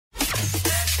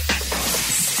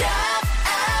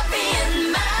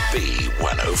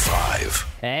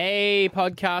B105. Hey,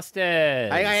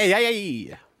 podcasters.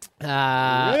 Hey.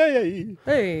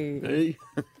 Hey.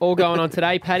 All going on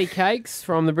today. Paddy Cakes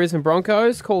from the Brisbane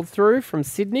Broncos called through from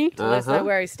Sydney. Let us know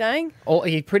where he's staying.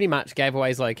 He pretty much gave away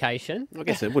his location. I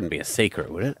guess it wouldn't be a secret,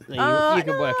 would it? You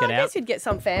can work it I out. guess you'd get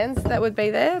some fans that would be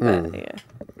there, but yeah.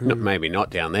 Maybe not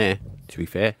down there, to be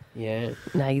fair. Yeah.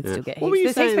 No, you'd still get What were you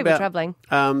heaps. There's saying heaps of people about travelling.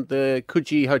 the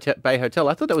Coogee Bay Hotel?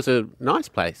 I thought that was a nice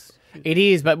place. It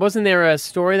is, but wasn't there a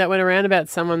story that went around about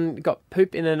someone got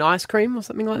poop in an ice cream or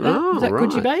something like that? Oh, Was that right.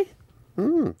 Coogee Bay?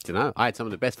 Do you know? I had some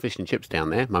of the best fish and chips down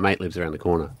there. My mate lives around the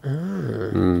corner.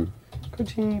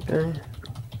 Coogee Bay.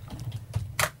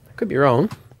 Could be wrong.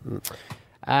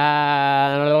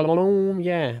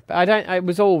 Yeah, but I don't. It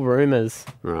was all rumours.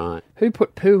 Right. Who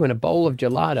put poo in a bowl of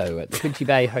gelato at the Coogee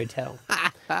Bay Hotel?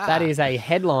 That is a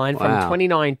headline from Wow.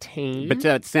 2019. But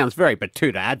it sounds very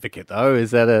Batuta advocate, though.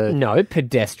 Is that a... No,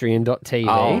 pedestrian.tv.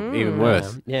 Oh, even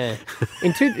worse. Yeah.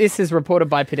 This is reported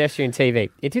by Pedestrian TV.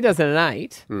 In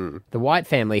 2008, the White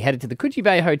family headed to the Coogee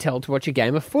Bay Hotel to watch a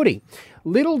game of footy.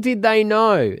 Little did they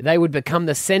know they would become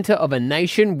the centre of a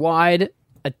nationwide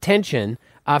attention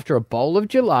after a bowl of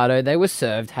gelato they were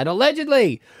served had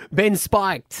allegedly been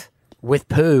spiked with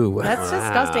poo. That's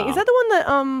disgusting. Is that the one that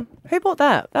who bought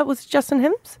that? That was Justin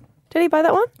Hims? Did he buy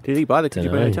that one? Did he buy the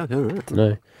Coogee Bay Dunno. Hotel? Oh, right.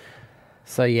 No.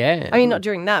 So, yeah. I mean, not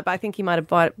during that, but I think he might have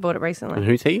bought it recently. And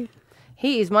who's he?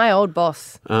 He is my old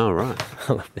boss. Oh, right.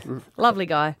 Lovely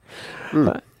guy.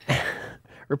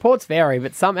 Reports vary,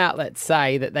 but some outlets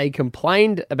say that they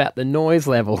complained about the noise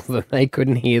level that they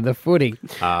couldn't hear the footy.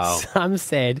 Oh. Some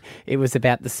said it was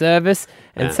about the service,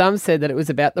 and some said that it was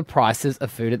about the prices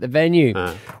of food at the venue.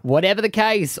 Whatever the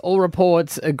case, all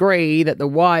reports agree that the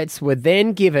Whites were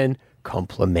then given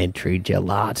complimentary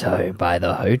gelato by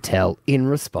the hotel in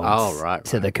response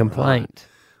to the complaint.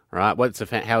 Right.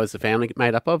 How is the family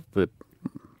made up of? The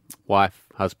wife,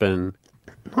 husband...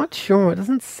 Not sure, it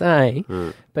doesn't say.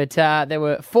 But there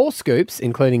were 4 scoops,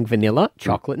 including vanilla,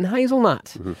 chocolate, and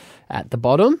hazelnut. At the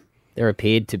bottom, there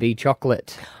appeared to be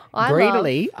chocolate. I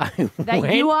Greedily, I That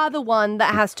went... you are the one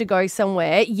that has to go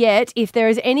somewhere, yet if there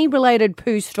is any related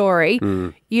poo story,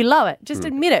 you love it. Just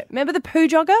admit it. Remember the poo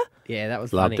jogger? Yeah, that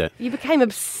was Loved funny. it. You became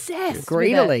obsessed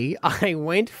Greedily, I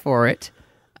went for it.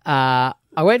 I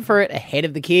went for it ahead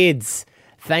of the kids.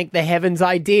 Thank the heavens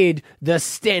I did. The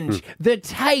stench, the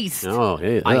taste. Oh,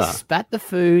 yeah. I spat the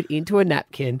food into a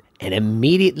napkin and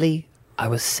immediately I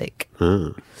was sick.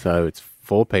 So it's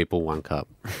 4 people, 1 cup.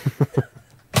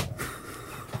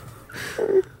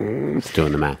 It's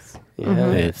doing the maths.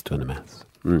 Yeah, it's doing the maths.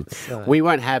 We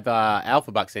won't have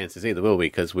Alpha Bucks answers either, will we?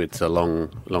 Because it's a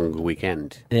longer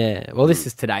weekend. Yeah, well, this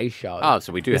is today's show. Oh,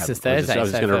 so we do This have... is Thursday. I was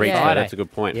just so going to for reach Friday. out. That's a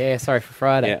good point. Yeah, sorry for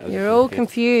Friday. Yeah, You're all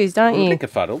confused, aren't I'm a you? bit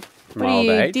confuddled from What my are old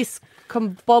you, age.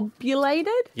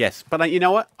 discombobulated? Yes, but you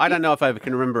know what? I don't know if I ever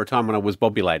can remember a time when I was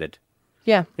bobulated.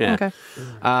 Yeah. Yeah. Okay.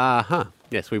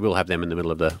 Yes, we will have them in the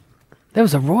middle of the... There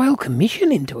was a royal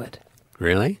commission into it.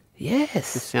 Really? Yes.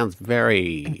 Sounds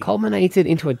very... Culminated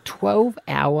into a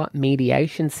 12-hour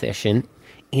mediation session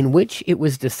in which it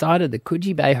was decided the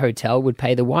Coogee Bay Hotel would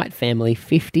pay the White family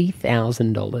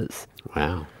 $50,000.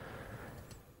 Wow.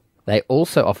 They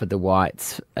also offered the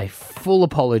Whites a full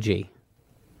apology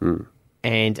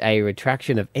and a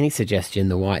retraction of any suggestion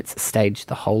the Whites staged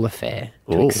the whole affair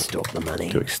to Ooh. extort the money.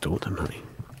 To extort the money.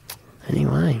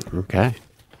 Anyway, Okay.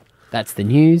 that's the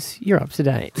news. You're up to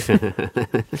date.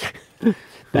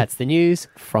 That's the news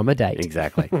from a date.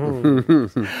 Exactly.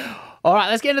 All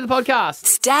right, let's get into the podcast.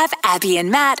 Stab Abby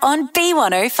and Matt on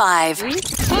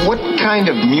B105. What kind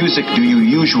of music do you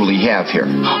usually have here?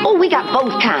 Oh, we got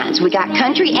both kinds. We got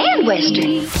country and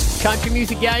western. Country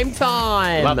music game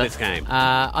time. Love this game.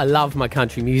 I love my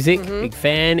country music. Big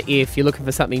fan. If you're looking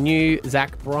for something new,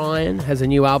 Zach Bryan has a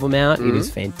new album out. It is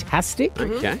fantastic.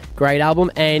 Okay. Great album.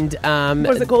 And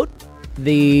What is it called?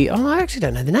 I actually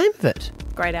don't know the name of it.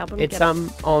 Great album. It's Get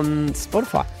it. on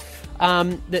Spotify.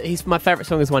 My favourite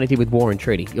song is one he did with War and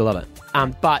Treaty. You'll love it.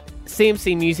 But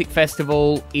CMC Music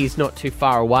Festival is not too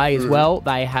far away as well.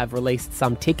 They have released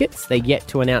some tickets. They're yet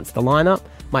to announce the lineup.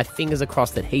 My fingers are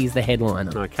crossed that he's the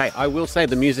headliner. Okay. I will say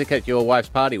the music at your wife's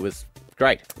party was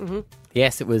great.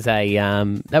 Yes, it was a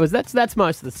that's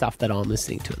most of the stuff that I'm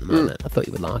listening to at the moment. I thought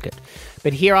you would like it.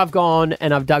 But here I've gone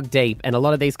and I've dug deep, and a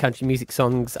lot of these country music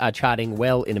songs are charting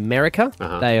well in America.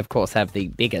 They of course have the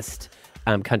biggest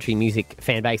country music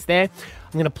fan base there.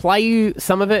 I'm going to play you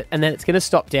some of it, and then it's going to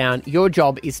stop down. Your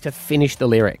job is to finish the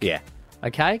lyric. Yeah.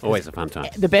 Okay? Always a fun time.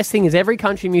 The best thing is every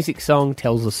country music song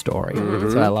tells a story.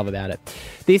 That's what I love about it.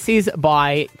 This is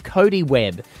by Cody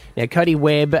Webb. Now, Cody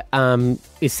Webb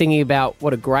is singing about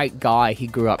what a great guy he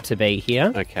grew up to be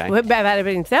here. Okay. What about it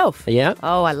himself? Yeah.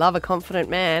 Oh, I love a confident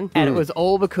man. And it was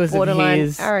all because of Borderline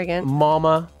his arrogant.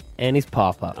 mama and his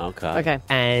papa. Okay. Okay.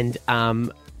 And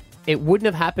it wouldn't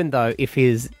have happened, though, if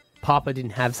his papa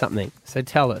didn't have something. So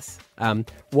tell us,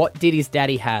 what did his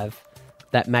daddy have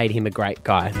that made him a great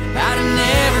guy? I'd have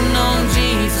never known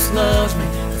Jesus loves me.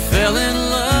 Fell in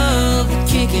love with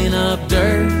kicking up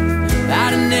dirt.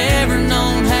 I'd have never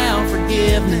known how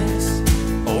forgiveness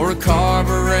or a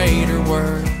carburetor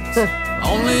works.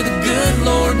 Only the good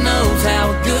Lord knows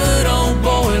how a good old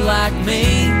boy like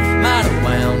me might have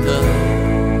wound up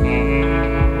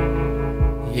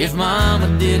if Mama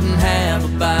didn't have a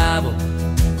Bible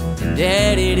and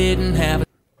Daddy didn't have a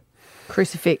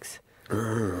Crucifix.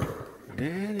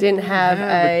 Didn't have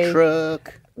a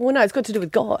truck. Well, no, it's got to do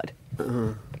with God.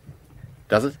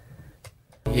 Does it?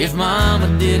 If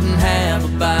Mama didn't have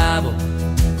a Bible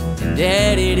and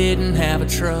Daddy didn't have a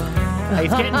truck. He's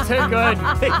getting too good.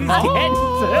 He's getting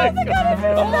too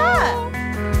good.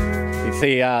 You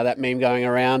see that meme going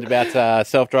around about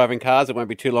self-driving cars? It won't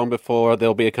be too long before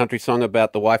there'll be a country song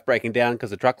about the wife breaking down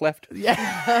because the truck left.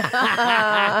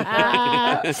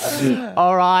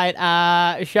 All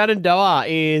right. Shenandoah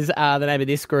is the name of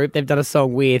this group. They've done a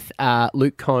song with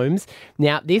Luke Combs.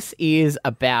 Now, this is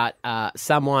about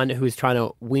someone who is trying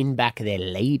to win back their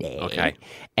lady. Okay.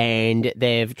 And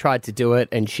they've tried to do it,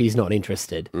 and she's not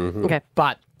interested. Okay.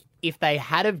 But if they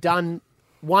had have done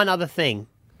one other thing,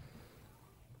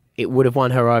 it would have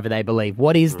won her over, they believe.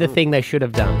 What is the thing they should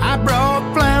have done? I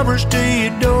brought flowers to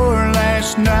your door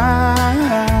last night.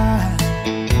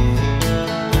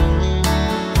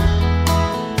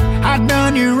 I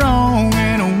done you wrong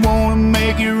and I wanna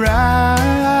make it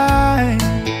right.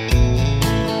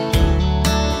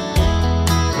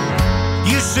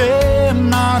 You say I'm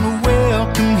not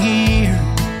welcome here.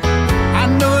 I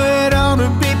know it ought to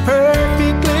be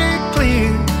perfectly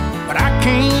clear, but I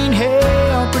can't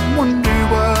help but wonder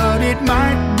what it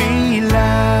might be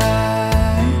like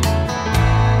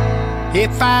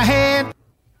if I had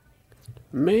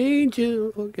Made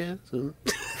you orgasm.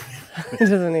 It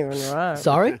doesn't even rhyme.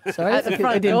 Sorry? At the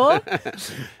front door,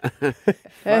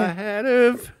 I had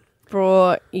of.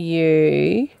 brought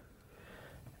you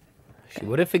She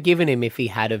would have forgiven him if he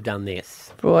had have done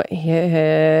this. brought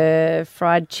her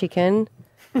fried chicken,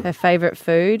 her favourite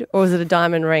food, or was it a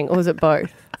diamond ring, or was it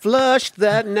both? Flushed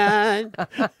that night.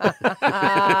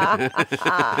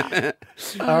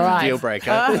 All right. Deal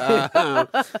breaker.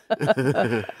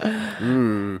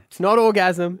 It's not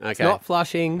orgasm. It's Okay. not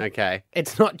flushing. Okay.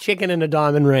 It's not chicken and a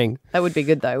diamond ring. That would be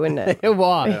good though, wouldn't it?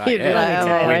 Why? You'd be like, oh,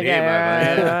 okay, all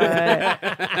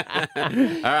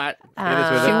right. All right. Hit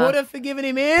us with She it. would have forgiven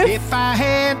him if... I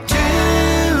had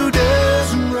 2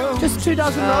 dozen roses. Just 2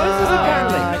 dozen roses,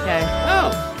 apparently. Okay.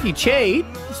 Oh, if you cheat,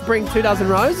 just bring 2 dozen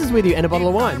roses with you and a bottle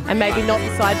of wine. And maybe not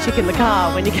the side chick in the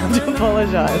car when you come to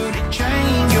apologise.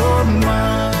 Change your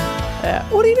mind.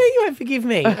 What do you mean you won't forgive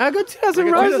me? I got 2 dozen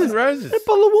I got 2 roses. dozen roses. And a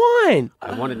bottle of wine.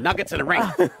 I wanted nuggets and a ring.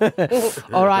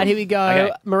 All right, here we go.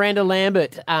 Okay. Miranda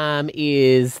Lambert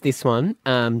is this one.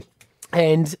 And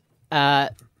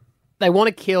they want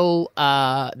to kill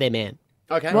their man.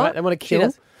 Okay. Right? They want to kill.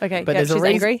 does? Okay, But yeah, there's a she's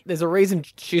reason. angry. There's a reason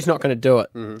she's not going to do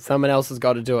it. Someone else has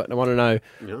got to do it. And I want to know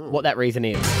what that reason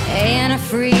is. And a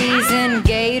freezing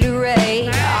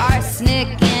Gatorade, arsenic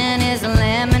in his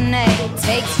lemonade.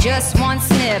 Takes just one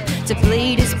snip to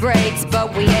bleed his brakes,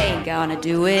 but we ain't gonna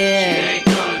do it.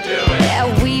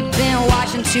 Yeah, we've been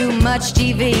watching too much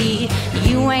TV.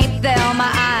 You ain't Thelma,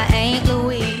 I ain't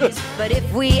Louise. But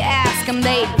if we ask them,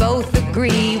 they'd both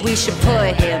agree we should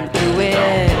put him through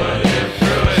it.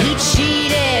 He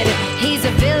cheated, he's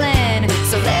a villain,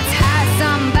 so let's hire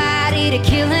somebody to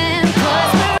kill him.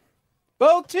 'Cause we're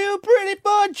Both too pretty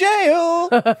for jail.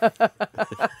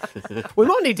 We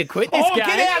might need to quit this Oh, game.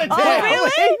 get out of town. Oh,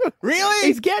 really? Really?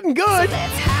 He's getting good.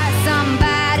 Let's hire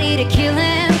somebody to kill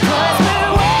him, 'cause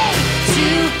we're way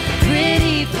too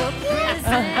pretty for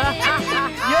prison.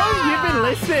 You've been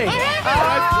listening. I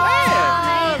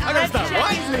gotta start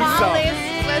writing these songs.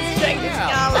 Let's check this I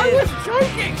was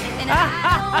joking. And I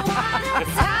don't wanna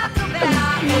talk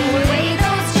about the way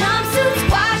those jumpsuits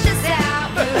wash us out.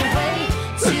 We're way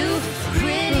too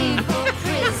pretty for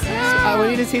prison. I want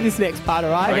you to see this next part,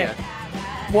 all right? Okay.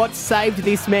 What saved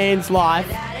this man's life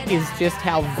is just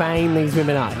how vain these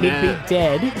women are. He'd be Yeah.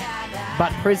 dead,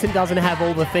 but prison doesn't have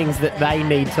all the things that they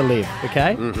need to live,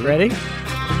 okay? Ready?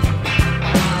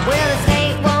 Well, the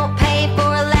state won't pay for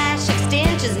lash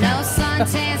extensions, no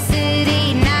suntan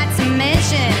city, not to mention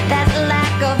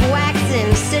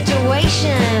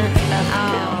station.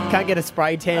 Can't get a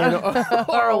spray tan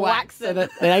or a wax in it.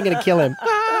 They ain't going to kill him.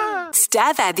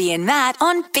 Stab Abby and Matt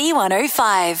on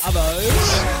B105.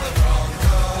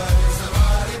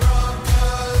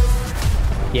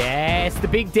 Yes, the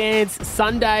big dance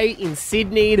Sunday in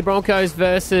Sydney. The Broncos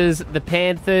versus the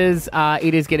Panthers.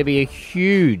 It is going to be a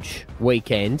huge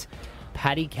weekend.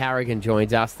 Paddy Carrigan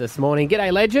joins us this morning.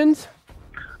 G'day, legend.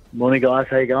 Morning, guys.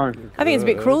 How you going? I think it's a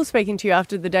bit cruel speaking to you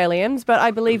after the Daily M's, but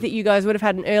I believe that you guys would have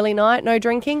had an early night, no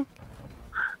drinking.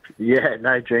 Yeah,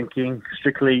 no drinking.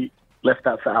 Strictly left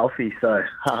that for Alfie, so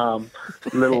a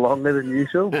little longer than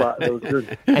usual, but it was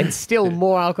good. And still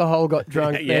more alcohol got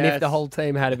drunk than Yes. if the whole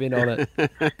team had been on it.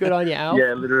 Good on you, Al.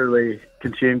 Yeah, literally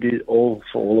consumed it all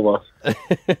for all of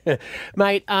us.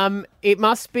 Mate, it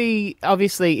must be,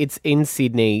 obviously it's in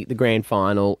Sydney, the grand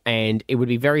final, and it would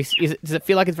be does it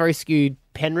feel like it's very skewed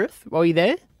Penrith while you're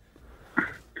there?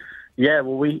 Yeah,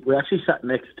 well, we actually sat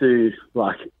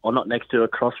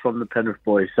across from the Penrith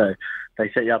boys, so they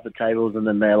set you up at tables and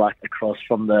then they're like across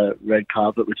from the red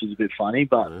carpet, which is a bit funny,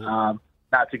 but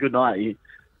it's a good night. You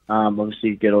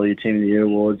obviously get all your Team of the Year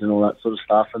awards and all that sort of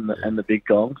stuff and the big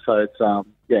gong, so it's a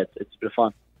bit of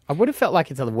fun. I would have felt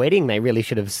like it's a wedding. They really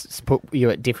should have put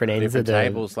you at different ends Different of the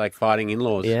tables, like fighting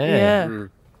in-laws. Yeah.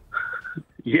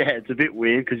 Yeah, it's a bit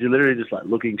weird because you're literally just like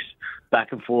looking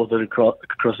back and forth and across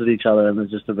at each other, and there's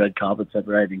just a red carpet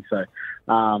separating. So,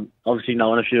 obviously,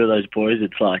 knowing a few of those boys,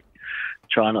 it's like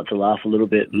try not to laugh a little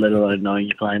bit, let alone knowing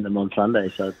you're playing them on Sunday.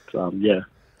 So, it's,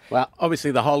 Well,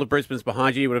 obviously, the whole of Brisbane's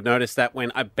behind you. You would have noticed that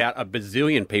when about a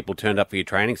bazillion people turned up for your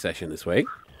training session this week.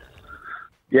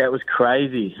 Yeah, it was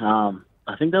crazy.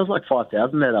 I think there was like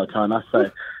 5,000 there, they were telling us. So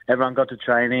everyone got to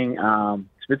training. It's a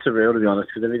bit surreal, to be honest,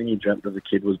 because everything you dreamt as a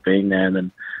kid was being there, and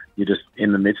then you're just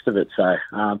in the midst of it. So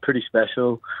pretty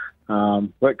special.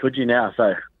 We're at Coogee now,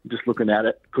 so just looking at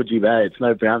it, Coogee Bay. It's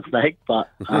no brown snake, but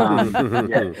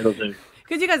yeah, it'll do.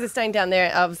 Because you guys are staying down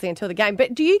there, obviously, until the game.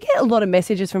 But do you get a lot of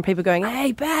messages from people going,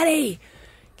 hey, Paddy,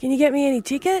 can you get me any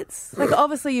tickets? Like,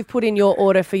 obviously, you've put in your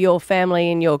order for your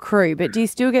family and your crew, but do you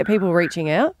still get people reaching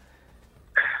out?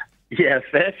 Yeah, a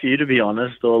fair few, to be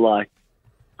honest, or like,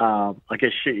 I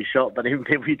guess shoot your shot, but even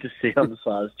people you just see on the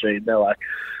side of the street, they're like,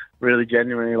 really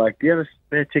genuinely like, do you have a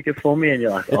spare ticket for me? And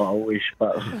you're like, oh, I wish,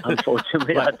 but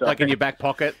unfortunately I don't. Like in your back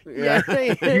pocket? Yeah.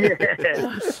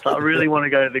 So I really want to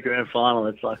go to the grand final.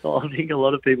 It's like, I think a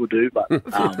lot of people do, but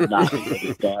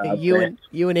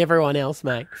you and everyone else,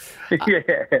 mate.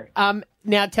 Yeah.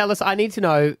 Now tell us, I need to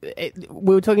know,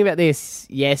 we were talking about this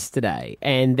yesterday,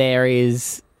 and there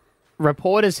is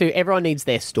reporters who, everyone needs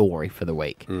their story for the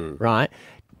week, right?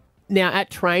 Now, at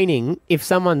training, if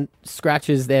someone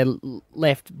scratches their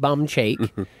left bum cheek,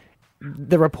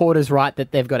 the reporter's right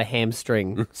that they've got a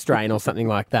hamstring strain or something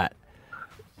like that.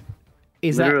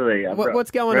 Is Literally, that what's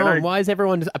going on? Why is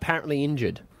everyone apparently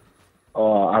injured?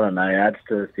 Oh, I don't know. Adds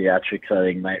to the theatrics, I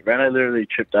think, mate. Renault literally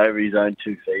tripped over his own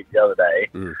 2 feet the other day,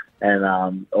 and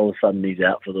all of a sudden he's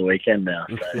out for the weekend now.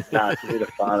 So, it's a bit of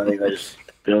fun. I think they just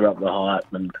build up the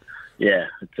hype, and yeah,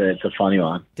 it's a funny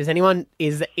one. Does anyone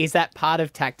is that part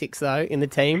of tactics though in the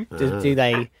team? Do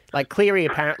they like Cleary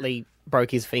apparently broke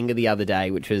his finger the other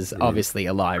day, which was obviously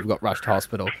a lie. Got rushed to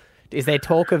hospital. Is there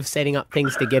talk of setting up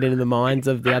things to get into the minds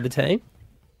of the other team?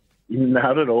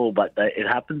 Not at all, but it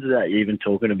happens without you even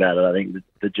talking about it. I think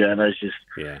the journos just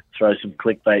throw some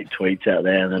clickbait tweets out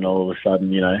there, and then all of a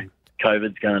sudden,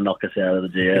 COVID's going to knock us out of the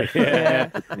GF.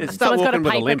 Yeah. Someone's got a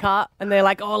paper cut, and they're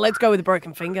like, oh, let's go with a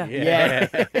broken finger. Yeah.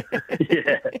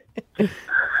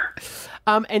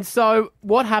 And so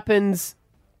what happens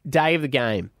day of the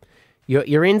game?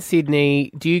 You're in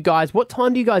Sydney. What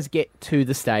time do you guys get to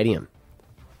the stadium?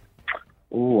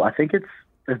 Oh, I think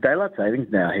there's daylight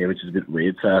savings now here, which is a bit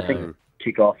weird. So I think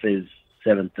kickoff is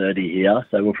 7:30 here,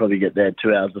 so we'll probably get there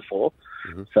 2 hours before.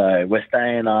 So we're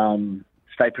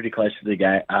stay pretty close to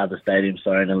the stadium,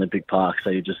 in Olympic Park. So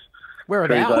you just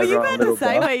whereabouts? Were you about to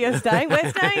say where you're staying? We're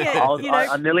staying at,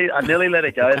 I nearly let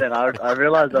it go. Then I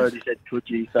realised I already said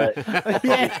Coogee, so I probably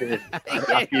said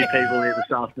a few people here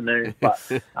this afternoon. But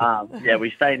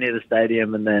we stay near the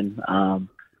stadium and then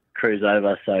cruise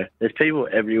over. So there's people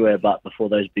everywhere, but before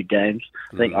those big games,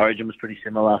 I think Origin was pretty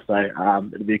similar. So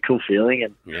it'll be a cool feeling,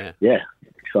 and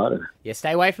excited. Yeah,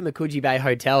 stay away from the Coogee Bay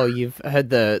Hotel. You've heard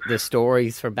the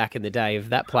stories from back in the day of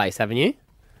that place, haven't you?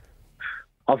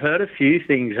 I've heard a few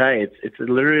things. Hey, it's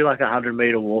literally like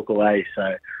 100-meter walk away.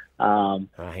 So, get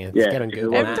on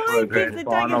Google. For a grand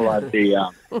final, I'd be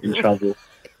in trouble.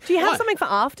 Do you have something for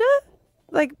after,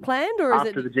 like planned, or is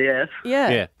after the GF?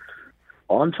 Yeah.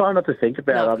 I'm trying not to think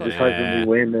about it. I'm just hoping we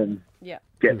win and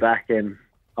get back. And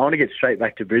want to get straight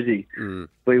back to Brizzy.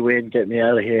 We win, get me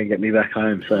out of here and get me back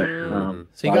home. So,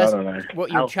 So you I guys, don't know.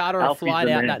 you'll charter a Alfie's flight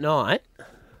the out man. that night?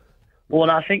 Well,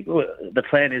 I think the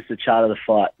plan is to charter the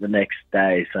flight the next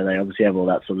day, so they obviously have all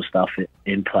that sort of stuff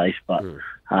in place. But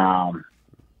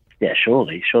yeah,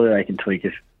 surely they can tweak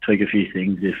a few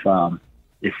things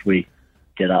if we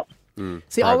get up.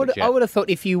 See, I would have thought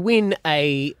if you win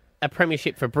a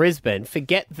premiership for Brisbane,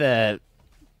 forget the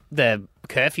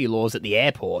curfew laws at the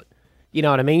airport. You know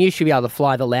what I mean? You should be able to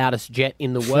fly the loudest jet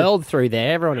in the world through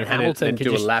there. Everyone in Hamilton and can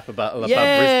do just a lap above Brisbane.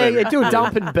 Yeah, do a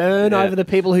dump and burn over the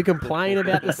people who complain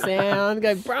about the sound.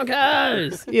 Go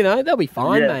Broncos! You know, they'll be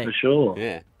fine, Yeah, mate. for sure.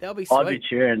 Yeah. They'll be sweet. I'd be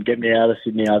cheering. Get me out of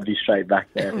Sydney. I'd be straight back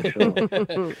there for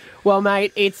sure. Well,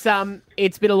 mate, it's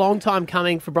been a long time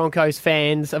coming for Broncos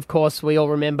fans. Of course, we all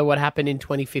remember what happened in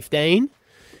 2015.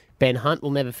 Ben Hunt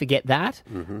will never forget that.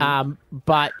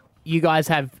 But you guys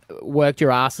have worked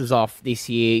your asses off this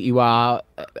year. You are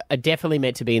definitely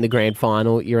meant to be in the grand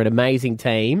final. You're an amazing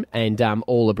team, and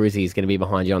all of Brizzy is going to be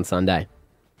behind you on Sunday.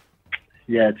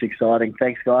 Yeah, it's exciting.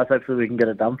 Thanks, guys. Hopefully we can get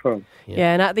it done for them.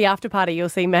 Yeah, and at the after party, you'll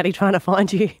see Maddie trying to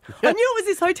find you. I knew it was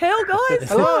this hotel, guys.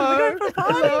 Hello. We're going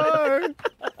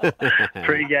for a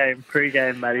party.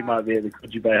 Pre-game, Maddie might be at the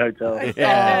Coogee Bay Hotel.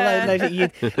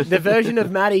 The version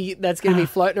of Maddie that's going to be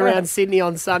floating around Sydney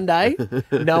on Sunday,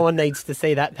 no one needs to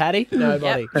see that, Paddy.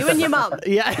 Nobody. Yep. You and your mum.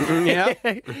 Yeah.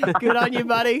 Good on you,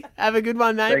 buddy. Have a good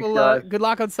one, mate. Thanks, Good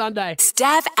luck on Sunday.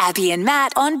 Stab Abby and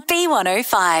Matt on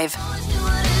B105.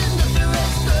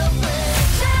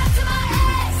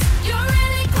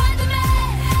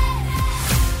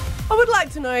 I would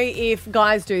like to know if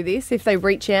guys do this, if they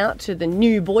reach out to the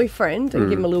new boyfriend and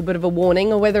give him a little bit of a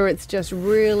warning, or whether it's just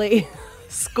really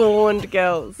scorned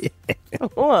girls.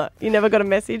 What? You never got a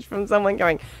message from someone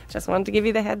going, just wanted to give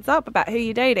you the heads up about who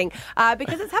you're dating?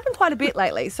 Because it's happened quite a bit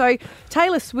lately. So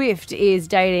Taylor Swift is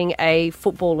dating a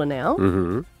footballer now.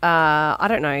 I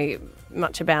don't know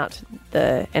much about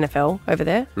the NFL over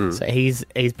there. So he's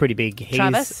pretty big. He's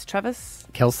Travis.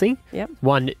 Kelsey. Yep.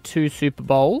 Won 2 Super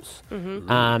Bowls.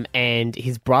 And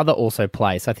his brother also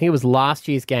plays. So I think it was last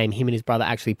year's game, him and his brother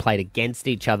actually played against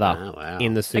each other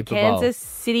in the Super Bowl. Kansas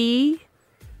City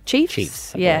Chiefs.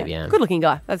 Chiefs, I yeah. believe, yeah. Good looking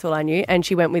guy. That's all I knew. And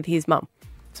she went with his mum.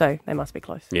 So they must be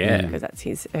close. Yeah. Because that's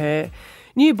her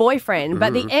new boyfriend.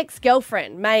 But the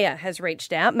ex-girlfriend, Maya, has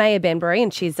reached out. Maya Benbury,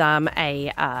 and she's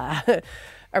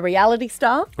a reality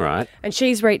star. Right. And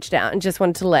she's reached out and just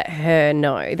wanted to let her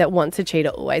know that once a cheater,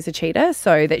 always a cheater,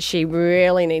 so that she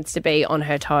really needs to be on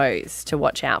her toes to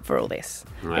watch out for all this.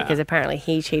 Wow. Because apparently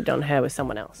he cheated on her with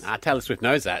someone else. Taylor Swift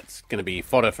knows that. It's going to be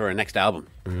fodder for her next album.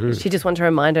 She just wanted to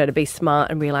remind her to be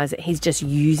smart and realise that he's just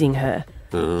using her.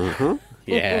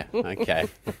 Yeah, okay.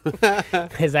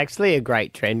 There's actually a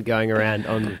great trend going around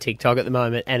on TikTok at the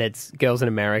moment, and it's girls in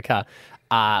America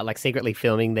like secretly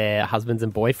filming their husbands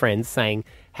and boyfriends saying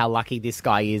how lucky this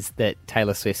guy is that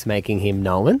Taylor Swift's making him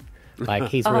known. Like,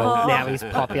 he's now he's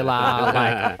popular.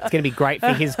 Like, it's going to be great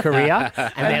for his career.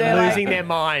 And they're losing their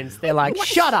minds. They're like,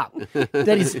 shut up.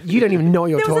 That is, you don't even know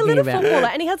what you're There was a talking little about. footballer,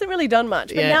 and he hasn't really done much,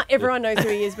 but Yeah. now everyone knows who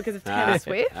he is because of Taylor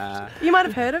Swift. You might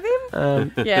have heard of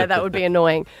him. Yeah, that would be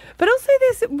annoying. But also,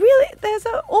 there's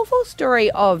an awful story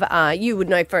of you would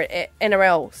know for an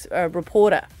NRL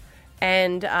reporter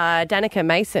and Danica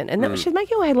Mason, and she's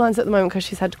making all headlines at the moment because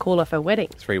she's had to call off her wedding.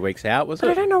 3 weeks out, was But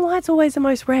I it? don't know why it's always the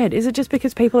most read. Is it just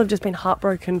because people have just been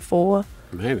heartbroken for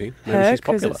Maybe her? she's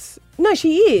 'Cause popular. No,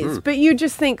 she is, but you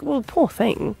just think, well, poor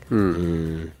thing.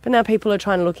 But now people are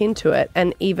trying to look into it,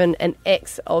 and even an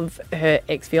ex of her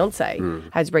ex-fiance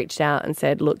has reached out and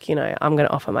said, look, I'm going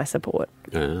to offer my support.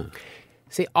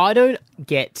 See, I don't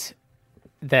get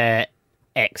the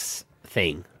ex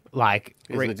thing. Like,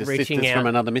 Isn't it just reaching sisters out. from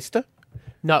another mister?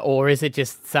 No, or is it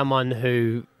just someone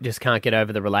who just can't get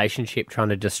over the relationship trying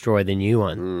to destroy the new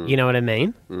one? You know what I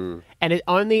mean? And it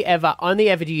only ever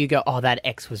do you go, oh, that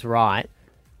ex was right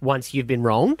once you've been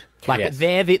wronged. Like, Yes.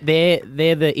 they're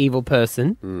the evil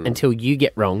person until you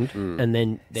get wronged, and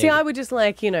then See, I would just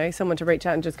like, someone to reach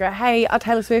out and just go, hey,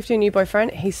 Taylor Swift, your new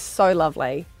boyfriend, he's so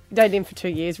lovely. Dated him for 2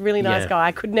 years, really nice Yeah. guy.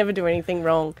 I could never do anything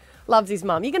wrong. Loves his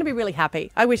mum. You're going to be really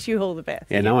happy. I wish you all the best.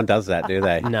 Yeah, no one does that, do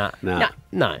they? No. No.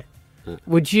 No.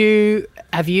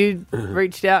 Have you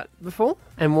reached out before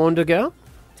and warned a girl?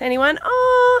 To anyone?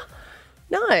 Oh,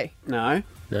 no. No.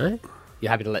 No?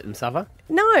 You're happy to let them suffer?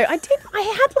 No, I did. I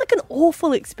had like an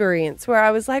awful experience where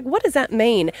I was like, what does that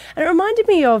mean? And it reminded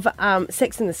me of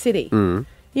Sex and the City.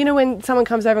 You know, when someone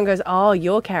comes over and goes, oh,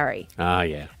 you're Carrie. Oh,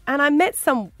 yeah. And I met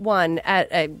someone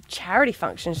at a charity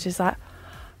function. She's like,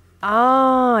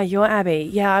 ah, you're Abby.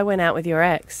 Yeah, I went out with your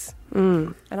ex.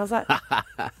 And I was like,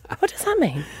 what does that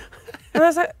mean? And I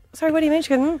was like, sorry, what do you mean? She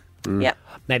goes, yep.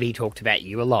 Maybe he talked about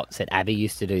you a lot. Said Abby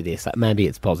used to do this. Like, maybe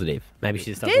it's positive. Maybe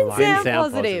she just doesn't Didn't like sound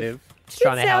positive. Just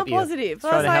trying to Didn't help sound you. positive. Just I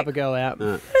trying was to help like, a girl out. What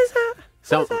is that?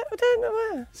 Some- What is that? I don't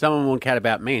know. Someone warned Kat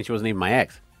about me, and she wasn't even my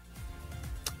ex.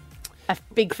 A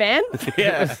big fan?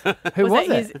 Yeah. Who was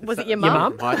that it? was it your Your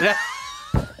mum? mum?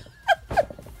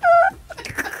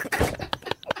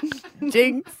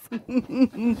 Jinx.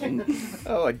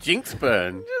 Oh, a jinx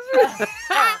burn.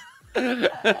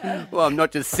 Well, I'm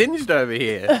not just singed over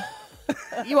here.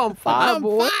 You on fire,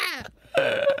 boy?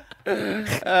 Now,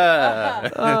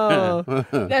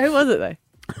 who was it though?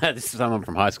 This is someone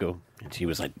from high school. And she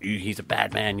was like, he's a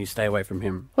bad man. You stay away from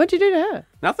him. What'd you do to her?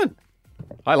 Nothing.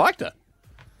 I liked her.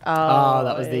 Oh,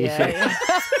 that was the issue.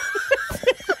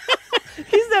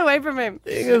 You stay away from him.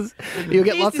 You'll get He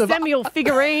used lots to of. send me all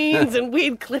figurines and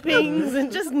weird clippings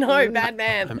and just no, bad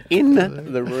man. I'm in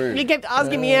the room. He kept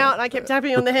asking me out and I kept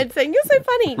tapping on the head saying, you're so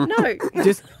funny. No.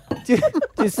 Just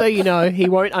so you know, he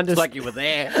won't It's understand. like you were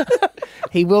there.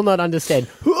 He will not understand.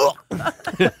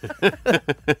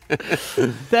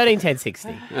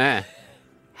 131060. Yeah.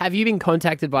 Have you been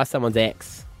contacted by someone's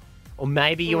ex? Or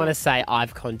maybe you want to say,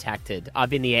 I've been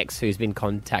the ex who's been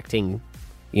contacting,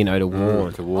 to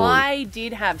warn. I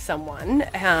did have someone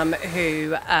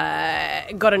who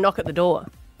got a knock at the door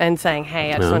and saying,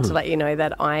 hey, I just want to let you know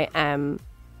that I am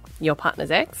your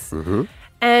partner's ex. Mm-hmm.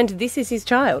 And this is his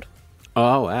child.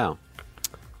 Oh, wow.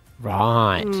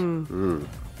 Right.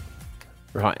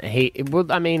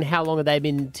 Right. How long have they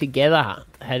been together?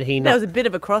 Had he There not? was a bit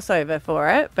of a crossover for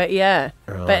it, but yeah.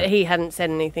 Right. But he hadn't said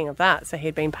anything of that, so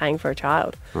he'd been paying for a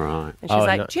child. Right. And she's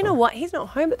like, do you know what? He's not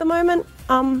home at the moment.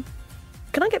 Can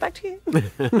I get back to you?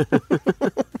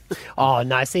 Oh,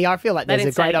 no. See, I feel like They there's a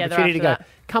didn't stay great together opportunity to after go,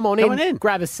 come on in,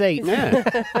 grab a seat.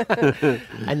 Yeah.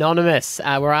 Anonymous,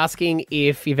 we're asking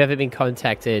if you've ever been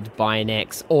contacted by an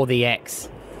ex or the ex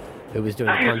who was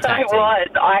doing the contacting.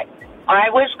 I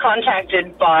was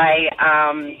contacted by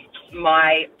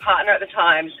my partner at the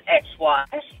time's ex-wife,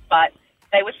 but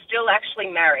they were still actually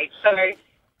married. So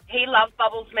he love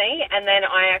bubbled me, and then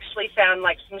I actually found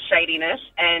like some shadiness,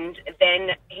 and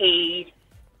then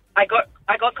I got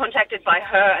contacted by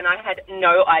her, and I had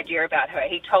no idea about her.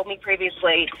 He told me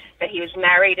previously that he was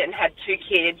married and had 2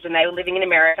 kids, and they were living in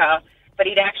America, but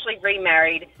he'd actually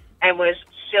remarried and was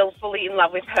still fully in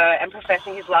love with her and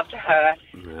professing his love to her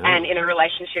and in a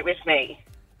relationship with me.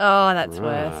 Oh, that's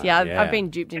worse. Yeah, I've been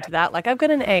duped into that. Like, I've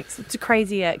got an ex. It's a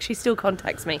crazy ex. She still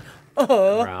contacts me.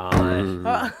 Oh.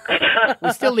 Right.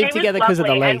 We still live together because of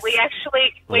the lease. And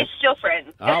we're still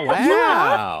friends. Oh,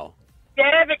 wow.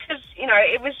 Yeah, because,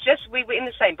 it was just, we were in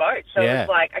the same boat. So it was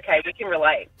like, okay, we can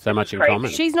relate. So much in Crazy.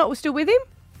 common. She's not still with him?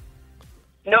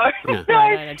 No, Yeah.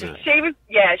 no. She was,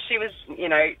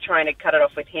 trying to cut it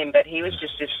off with him, but he was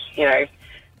just this,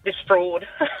 this fraud.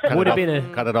 Would have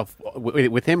been Cut it off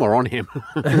with him or on him?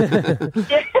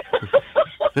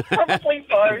 Probably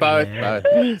both.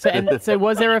 Both. So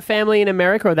was there a family in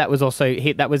America, or that was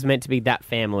meant to be that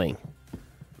family?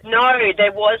 No,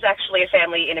 there was actually a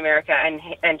family in America and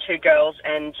 2 girls,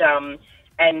 and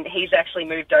he's actually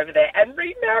moved over there and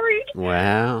remarried.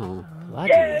 Wow. So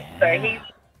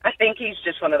I think he's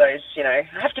just one of those, I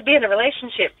have to be in a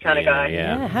relationship kind of guy.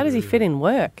 Yeah. How does he fit in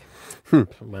work?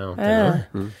 Well,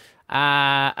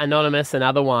 Anonymous,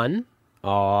 another one.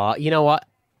 Oh, you know what?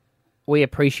 We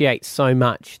appreciate so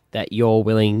much that you're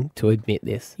willing to admit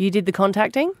this. You did the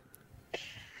contacting?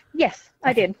 Yes,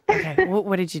 I did. Okay.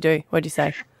 What did you do? What did you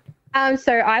say?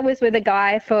 So I was with a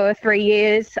guy for 3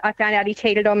 years. I found out he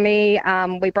cheated on me.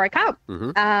 We broke up.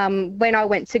 Mm-hmm. When I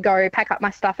went to go pack up my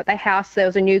stuff at the house, there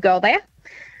was a new girl there.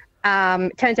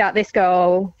 Turns out this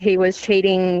girl, he was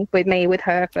cheating with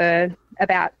her for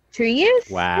about 2 years.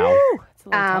 Wow.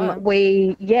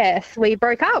 We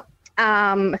broke up.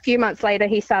 A few months later,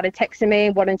 he started texting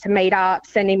me, wanting to meet up,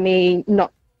 sending me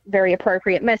not very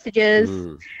appropriate messages.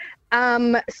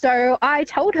 So I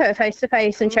told her face to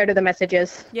face and showed her the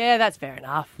messages. Yeah, that's fair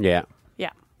enough. Yeah.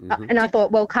 Yeah. And I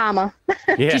thought, well, karma.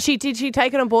 Yeah. Did she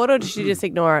take it on board, or did she just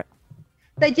ignore it?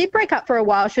 They did break up for a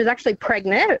while. She was actually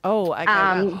pregnant. Oh, okay.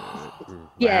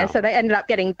 Yeah, Wow. so they ended up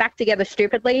getting back together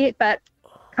stupidly, but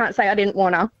can't say I didn't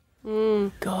want her.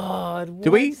 God.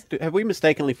 Have we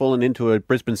mistakenly fallen into a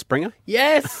Brisbane Springer?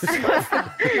 Yes.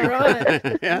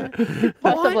 Right. Yeah.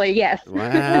 Possibly, yes.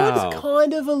 Wow. What's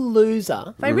kind of a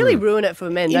loser? They really ruin it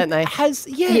for men, don't they? Has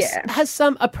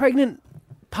a pregnant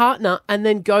partner and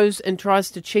then goes and tries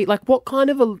to cheat. Like, what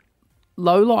kind of a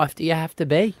low life do you have to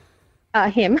be?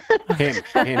 Him. Him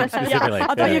specifically.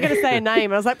 I thought you were going to say a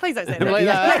name. I was like, please don't say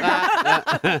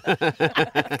that.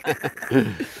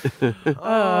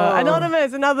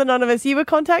 Anonymous, another anonymous. You were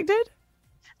contacted?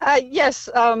 Yes,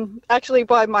 actually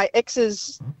by my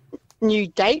ex's new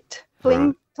date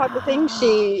fling type of thing.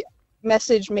 She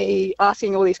messaged me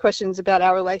asking all these questions about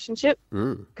our relationship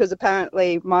because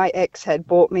apparently my ex had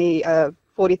bought me a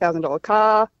 $40,000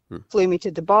 car, flew me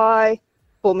to Dubai,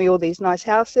 bought me all these nice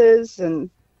houses and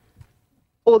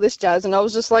all this jazz. And I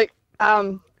was just like,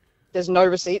 there's no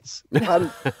receipts.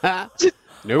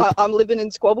 Nope. I'm living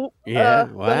in squabble. Yeah,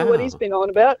 Don't know what he's been on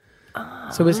about.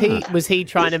 So was he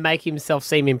trying to make himself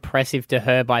seem impressive to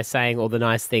her by saying all the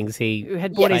nice things he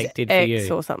had bought his did for ex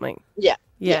you? or something. Yeah.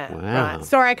 Yeah, Wow. right.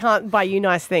 Sorry, I can't buy you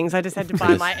nice things. I just had to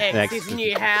buy my ex his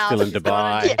new house. Still in She's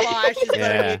got Dubai. a Dubai. She's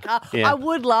got a new car. Yeah. I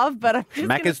would love, but I'm just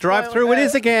Macca's drive-through it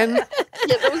is again.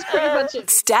 Yeah, that was pretty much it.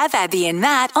 Stab Abby and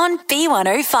Matt on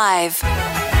B105.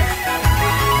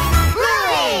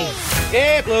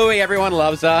 Yeah, Bluey, everyone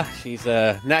loves her. She's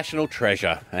a national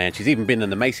treasure, and she's even been in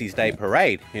the Macy's Day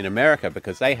Parade in America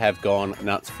because they have gone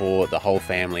nuts for the whole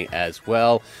family as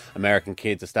well. American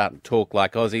kids are starting to talk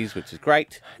like Aussies, which is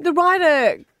great. The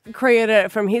writer created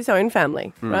it from his own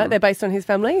family, right? They're based on his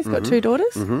family. He's got 2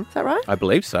 daughters. Is that right? I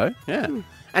believe so, yeah.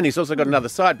 And he's also got another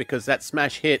side because that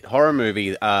smash hit horror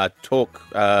movie, Talk...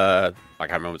 I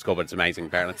can't remember what it's called, but it's amazing,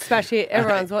 apparently. Smash hit.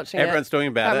 Everyone's watching it. Everyone's talking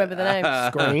about Can't remember the name.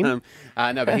 Scream?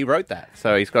 No, but he wrote that.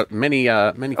 So he's got many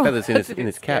feathers in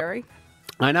his cap. Scary.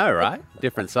 I know, right?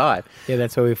 Different side. Yeah,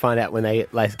 that's where we find out when they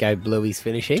go Bluey's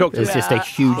finishing. Talk to There's me. just a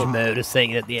huge murder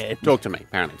scene at the end. Talk to me.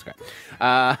 Apparently it's great.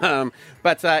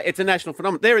 But it's a national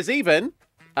phenomenon. There is even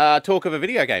talk of a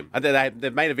video game.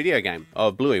 They've made a video game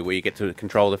of Bluey where you get to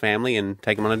control the family and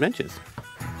take them on adventures.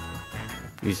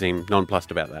 You seem nonplussed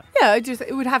about that. Yeah,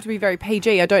 it would have to be very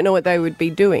PG. I don't know what they would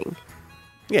be doing.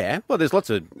 Yeah, well, there's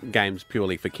lots of games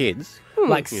purely for kids.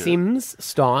 Like Sims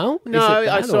style? No,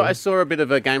 Is it that, I saw a bit of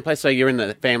a gameplay. So you're in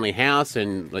the family house,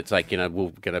 and it's like,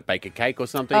 we'll get a bake a cake or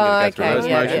something. Oh, Go through okay, those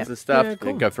yeah, motions and stuff. Yeah, cool.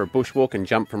 And go for a bushwalk and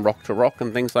jump from rock to rock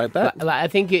and things like that. I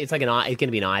think it's like it's going to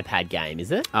be an iPad game,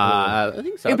 is it? I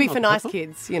think so. It would be Not for nice possible.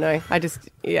 kids,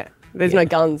 There's no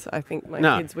guns. I think my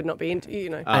No. kids would not be into,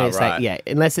 I Oh, say, right. yeah,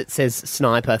 unless it says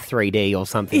Sniper 3D or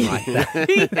something like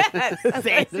that.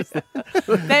 Yes.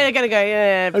 They're going to go,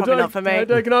 yeah, probably not for me.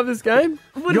 Can I have this game?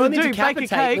 What do we do? Bake a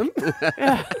cake?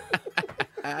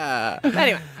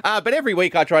 Anyway. But every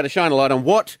week I try to shine a light on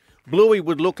what Bluey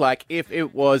would look like if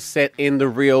it was set in the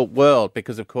real world,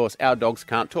 because, of course, our dogs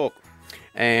can't talk.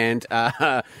 And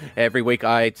every week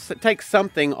I take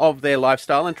something of their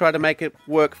lifestyle and try to make it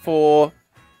work for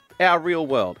our real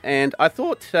world. And I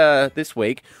thought this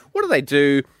week, what do they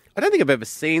do? I don't think I've ever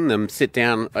seen them sit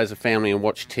down as a family and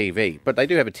watch TV, but they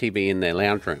do have a TV in their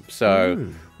lounge room. So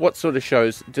what sort of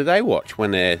shows do they watch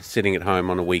when they're sitting at home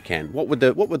on a weekend? What would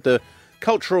the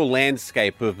cultural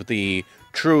landscape of the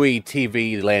Truey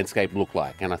TV landscape look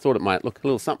like? And I thought it might look a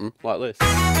little something like this.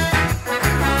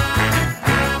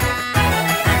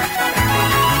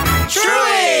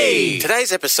 Truey!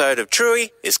 Today's episode of Truey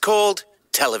is called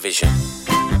Television.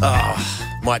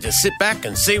 Oh, might just sit back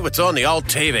and see what's on the old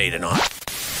TV tonight.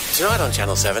 Tonight on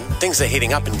Channel 7, things are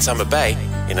heating up in Summer Bay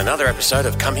in another episode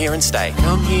of Come Here and Stay.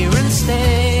 Come here and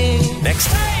stay. Next,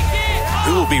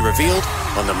 who will be revealed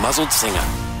on The Muzzled Singer?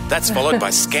 That's followed by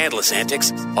scandalous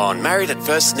antics on Married at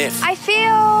First Sniff. I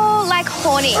feel like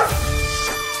horny.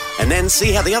 And then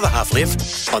see how the other half live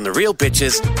on The Real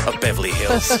Bitches of Beverly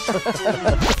Hills.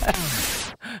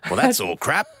 Well, that's all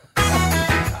crap.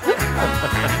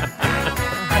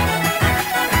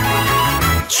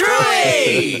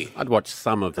 Truey! I'd watch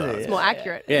some of those. It's more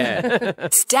accurate. Yeah.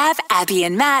 Stab Abby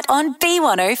and Matt on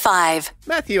B105.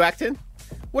 Matthew Acton,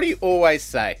 what do you always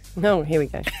say? No, here we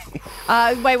go.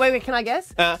 Wait, can I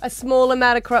guess? A small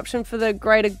amount of corruption for the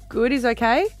greater good is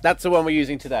okay? That's the one we're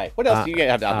using today. What else do you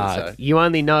have to others? You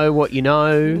only know what you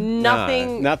know.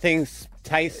 Nothing. Nothing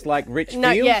tastes like Rich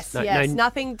No, feels? yes.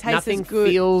 Nothing tastes Nothing as good.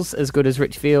 feels as good as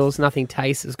Rich feels. Nothing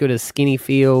tastes as good as Skinny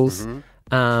feels.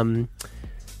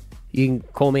 You can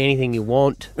call me anything you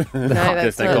want. No,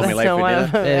 that's don't call me late for one.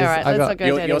 dinner. All right, let's not go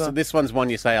into anymore. This one's one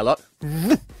you say a lot.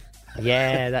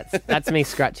 Yeah, that's me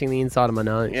scratching the inside of my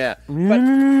nose. Yeah. But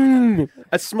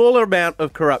a smaller amount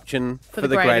of corruption for the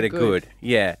greater good.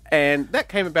 Yeah. And that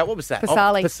came about, what was that?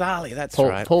 Pasali. Oh, Pasali, that's Paul,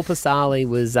 right. Paul Pasali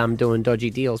was doing dodgy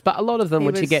deals, but a lot of them He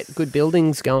were to was get good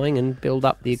buildings going and build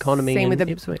up the economy Seen in with a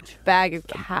Ipswich. bag of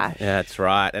cash. Yeah, that's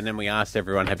right. And then we asked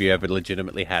everyone, have you ever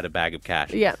legitimately had a bag of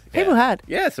cash? Yeah, people had.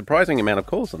 Yeah, surprising amount of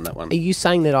calls on that one. Are you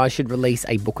saying that I should release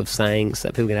a book of sayings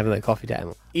that people can have on their coffee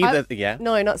table? Either, yeah.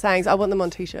 No, not sayings. I want them on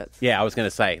T-shirts. Yeah, I was going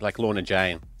to say, like Lorna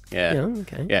Jane. Yeah. Yeah,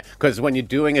 okay. Yeah, because when you're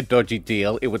doing a dodgy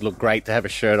deal, it would look great to have a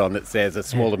shirt on that says a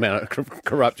small amount of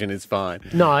corruption is fine.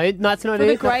 No, that's not For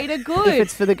the it. greater good. If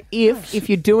it's for the if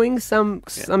you're doing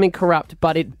something corrupt,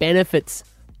 but it benefits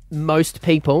most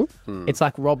people, it's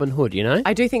like Robin Hood, you know.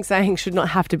 I do think saying should not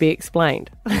have to be explained.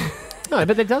 No,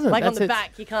 but it doesn't. Like on That's the it.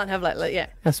 back, you can't have yeah.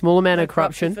 A small amount of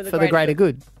corruption for the greater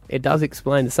good. It does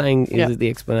explain. The saying is the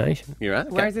explanation. You're right.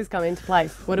 Where has this come into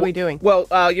place? What are we doing? Well,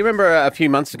 you remember a few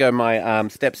months ago, my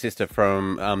stepsister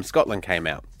from Scotland came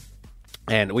out.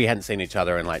 And we hadn't seen each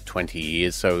other in like 20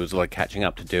 years, so it was a lot of catching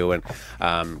up to do. And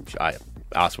I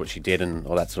asked what she did and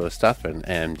all that sort of stuff,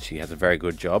 and she has a very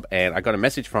good job. And I got a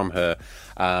message from her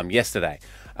yesterday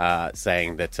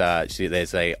saying that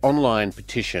there's a online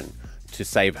petition to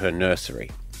save her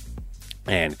nursery.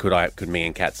 And could me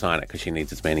and Kat sign it because she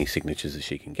needs as many signatures as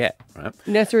she can get, right?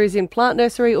 Nursery is in plant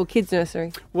nursery or kids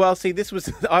nursery? Well, see, this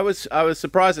was I was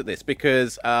surprised at this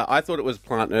because I thought it was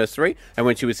plant nursery, and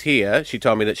when she was here, she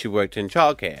told me that she worked in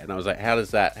childcare, and I was like, how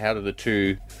do the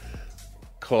two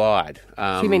collide?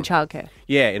 So you mean childcare?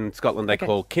 Yeah, in Scotland they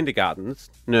call kindergartens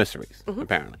nurseries,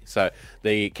 apparently. So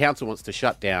the council wants to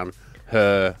shut down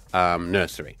her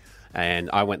nursery. And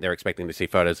I went there expecting to see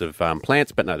photos of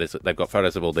plants, but no, they've got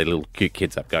photos of all their little cute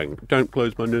kids up going, don't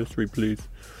close my nursery, please.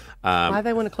 Why do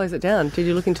they want to close it down? Did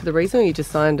you look into the reason or you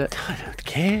just signed it? I don't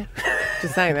care.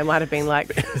 Just saying, there might have been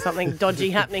like something dodgy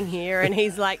happening here, and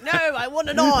he's like, no, I want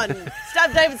it on.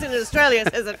 Stav Davidson in Australia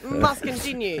says it must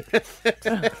continue.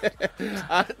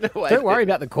 Don't worry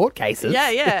about the court cases.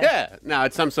 Yeah. No,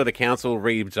 it's some sort of council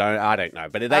rezone. I don't know,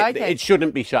 but Okay. it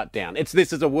shouldn't be shut down.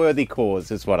 This is a worthy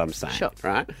cause, is what I'm saying. Sure.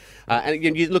 Right?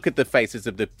 And you look at the faces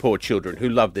of the poor children who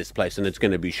love this place, and it's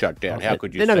going to be shut down. How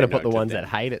could you? They're not going to put the ones that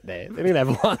hate it there. They're going to have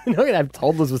they're not going to have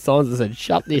toddlers with signs that said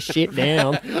 "Shut this shit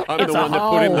down." I'm the one that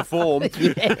put in the form.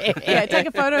 Yeah, take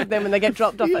a photo of them when they get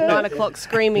dropped off at 9 o'clock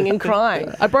screaming and crying.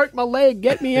 I broke my leg,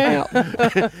 get me out.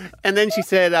 And then she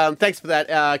said, thanks for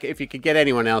that. If you could get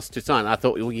anyone else to sign. I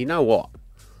thought, well, you know what?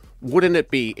 Wouldn't it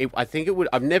be, I think it would,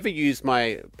 I've never used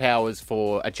my powers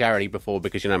for a charity before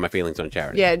because you know my feelings on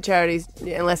charity. Yeah, charities,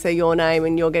 unless they're your name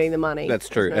and you're getting the money. That's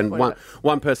true. There's no And point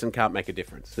one person can't make a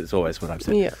difference. It's always what I've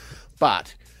said. Yeah.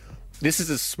 But this is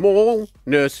a small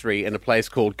nursery in a place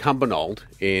called Cumbernauld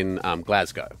in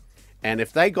Glasgow. And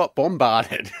if they got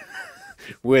bombarded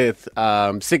with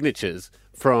signatures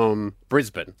from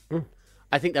Brisbane,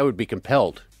 I think they would be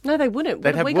compelled. No, they wouldn't. They'd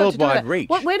What have have we got to do worldwide it? reach.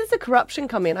 Where does the corruption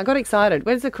come in? I got excited.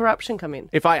 Where does the corruption come in?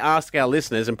 If I ask our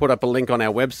listeners and put up a link on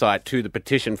our website to the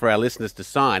petition for our listeners to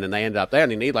sign, and they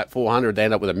only need like 400, they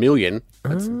end up with 1 million.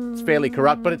 It's fairly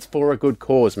corrupt, but it's for a good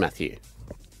cause, Matthew.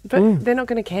 But they're not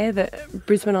going to care that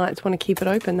Brisbaneites want to keep it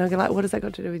open. They'll go like, what has that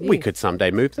got to do with you? We could someday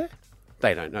move there.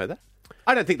 They don't know that.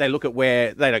 I don't think they look at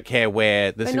they don't care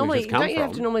where the signatures come don't you from.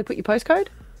 have to normally put your postcode?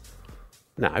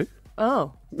 No,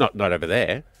 Oh. not over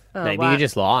there. Maybe right. you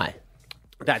just lie.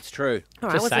 That's true. All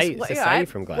right, Just what's say- the- just all say right,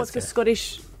 from What's the Glasgow.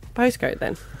 Scottish postcode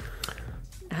then?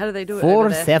 How do they do it over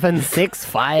there?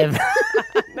 4765.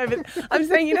 No, but I'm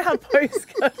saying, you know how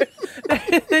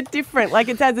postcodes, they're different. Like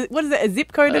it has, what is it, a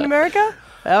zip code in America?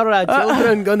 How are our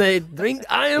children going to drink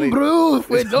iron brew if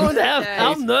we don't have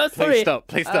our nursery? Please stop.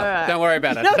 Please stop. All right. Don't worry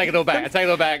about it. I take it all back. I take it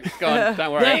all back. Go on.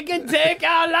 Don't worry. They can take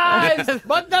our lives,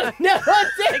 but they'll never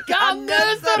take our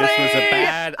nursery. This was a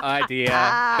bad idea.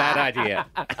 Bad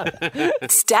idea.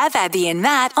 Stab Abby and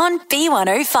Matt on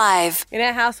B105. In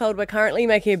our household, we're currently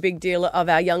making a big deal of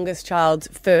our youngest child's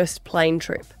first plane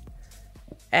trip.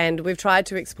 And we've tried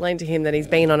to explain to him that he's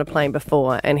been on a plane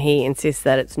before, and he insists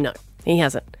that he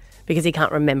hasn't, because he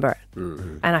can't remember it.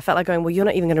 Mm-hmm. And I felt like going, well, you're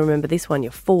not even going to remember this one.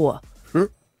 You're 4.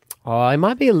 Oh, it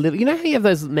might be a little... You know how you have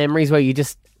those memories where you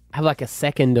just have like a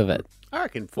second of it? I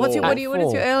reckon 4. What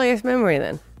is your earliest memory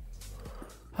then?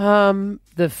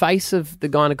 The face of the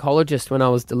gynecologist when I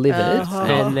was delivered,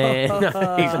 and then...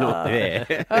 He's not there.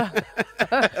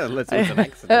 Unless it's an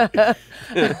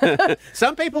accident.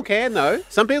 Some people can, though.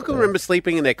 Some people can remember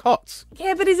sleeping in their cots.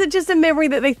 Yeah, but is it just a memory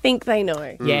that they think they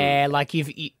know? Yeah, like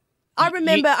I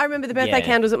remember the birthday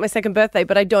candles at my second birthday,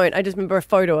 but I don't. I just remember a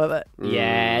photo of it.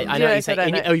 Yeah, I Do know you what you're know, so saying. I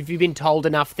And don't know. you've been told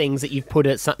enough things that you've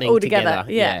put something All together.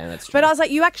 Yeah. that's true. But I was like,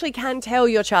 you actually can tell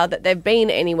your child that they've been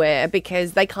anywhere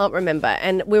because they can't remember.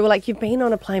 And we were like, you've been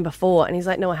on a plane before. And he's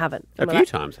like, no, I haven't. And A we're few like,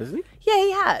 times, hasn't he? Yeah,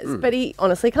 he has. But he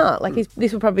honestly can't. Like,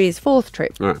 this will probably be his 4th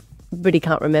trip. All right. But he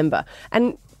can't remember.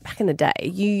 And back in the day,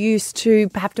 you used to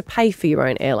have to pay for your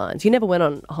own airlines. You never went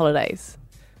on holidays.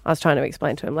 I was trying to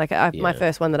explain to him. Like, my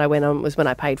first one that I went on was when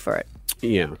I paid for it.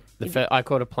 Yeah. I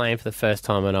caught a plane for the first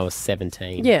time when I was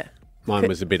 17. Yeah. Mine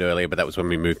was a bit earlier, but that was when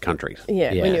we moved countries.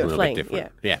 Yeah, when you were fleeing.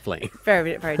 Different. Yeah, fleeing.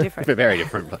 Very, very different. Very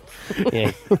different. But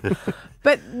Yeah.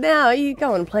 But now you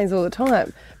go on planes all the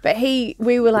time. But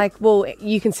we were like, well,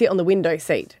 you can sit on the window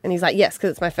seat. And he's like, yes, because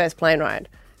it's my first plane ride.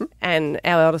 And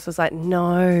our eldest was like,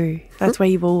 no, that's where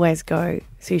you always go.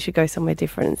 So you should go somewhere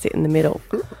different and sit in the middle.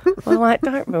 I'm like,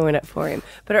 don't ruin it for him.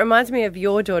 But it reminds me of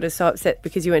your daughter so upset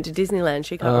because you went to Disneyland.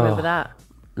 She can't remember that.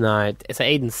 No, so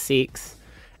Eden's 6,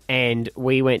 and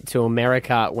we went to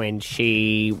America when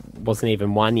she wasn't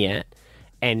even 1 yet,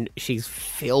 and she's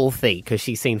filthy because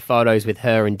she's seen photos with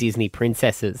her and Disney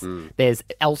princesses. There's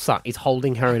Elsa is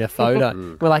holding her in a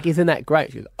photo. We're like, isn't that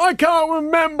great? She goes, I can't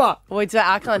remember. Well,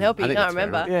 I can't help you. You can't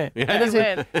remember. Yeah.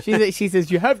 Yeah. She says,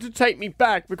 you have to take me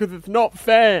back because it's not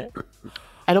fair.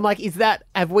 And I'm like,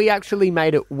 have we actually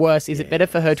made it worse? Is it better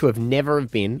for her to have never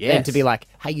have been than to be like,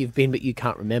 hey, you've been, but you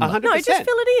can't remember? 100%. No, just fill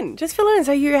it in. Just fill it in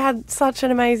so you had such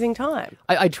an amazing time.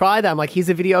 I try that. I'm like, here's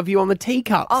a video of you on the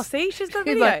teacups. Oh, see? She's got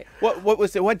video. like, what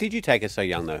was it? Why did you take her so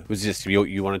young, though? Was it just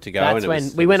you wanted to go? That's and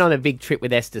when we went on a big trip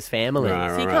with Esther's family.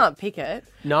 Right, So you can't pick it.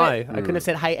 No, I couldn't have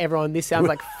said, hey, everyone, this sounds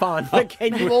like fun, but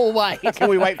can you all wait? Can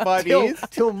we wait 5 years?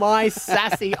 Till my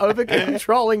sassy,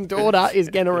 over-controlling daughter is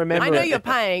going to remember I know it. you're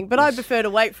paying, but I prefer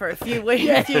to wait for a few weeks,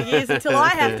 a few years until I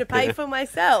have to pay for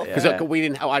myself. Because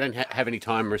I don't have any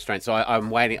time restraints, so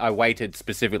I'm waiting. I waited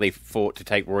specifically to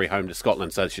take Rory home to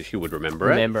Scotland so she would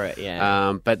remember it.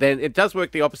 Yeah. But then it does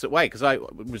work the opposite way because I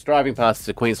was driving past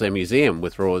the Queensland Museum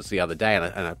with Roz the other day,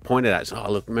 and I pointed out,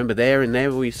 oh look, remember there and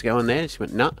there we used to go in there? She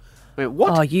went, no. I went,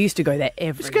 what? Oh, you used to go there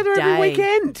every Let's go there every day.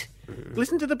 weekend.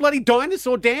 Listen to the bloody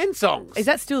Dinosaur Dan songs. Is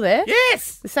that still there?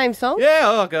 Yes. The same song? Yeah.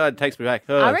 Oh God, it takes me back.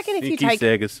 Oh, I reckon if you sneaky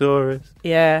take- Stegosaurus.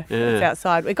 Yeah, Yeah. it's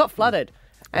outside. It got flooded.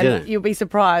 And Did it? you'll be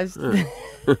surprised.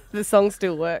 The song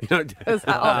still works. It was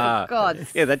like, oh, my God.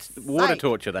 Yeah, that's water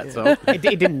torture, that song. It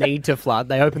didn't need to flood.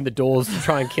 They opened the doors to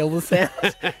try and kill the sound.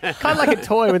 Kind of like a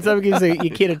toy when someone gives your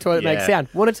kid a toy that makes sound.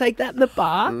 Want to take that in the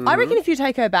bar? I reckon if you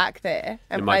take her back there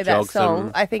and It play might that jog song,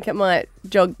 some- I think it might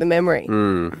jog the memory.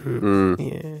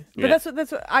 Yeah. But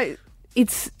that's what I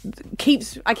keep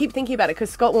thinking about it because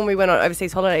Scott, when we went on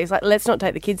overseas holiday, he's like, let's not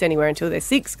take the kids anywhere until they're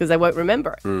 6 because they won't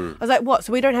remember it. I was like, what?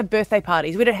 So we don't have birthday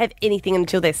parties. We don't have anything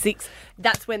until they're 6.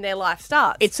 That's when their life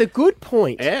starts. It's a good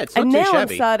point. Yeah, it's not And too now I'm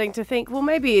shabby. starting to think, well,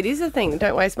 maybe it is a thing.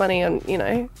 Don't waste money on,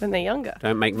 when they're younger.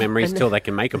 Don't make memories till they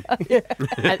can make them.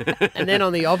 And then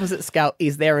on the opposite scale,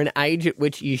 is there an age at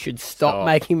which you should stop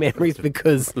making memories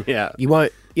because you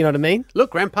won't, you know what I mean?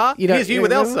 Look, Grandpa, here's you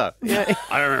with remember? Elsa. Yeah.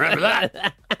 I don't remember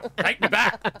that. Take me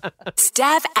back.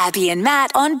 Stab Abby and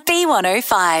Matt on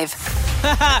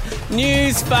B105.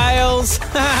 News fails.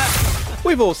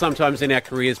 We've all sometimes in our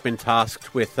careers been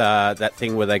tasked with that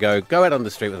thing where they go out on the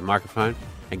street with a microphone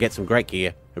and get some great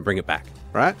gear and bring it back,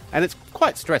 right? And it's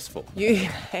quite stressful. You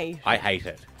hate. I hate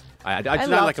it. I love don't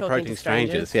like talking approaching to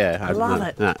strangers. Yeah, I love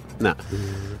it. No.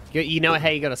 You know how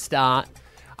you got to start.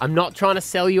 I'm not trying to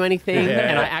sell you anything, Yeah.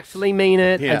 and I actually mean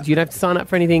it. Yeah. You don't have to sign up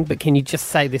for anything, but can you just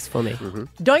say this for me?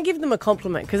 Don't give them a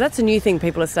compliment because that's a new thing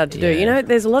people have started to do. You know,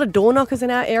 there's a lot of door knockers in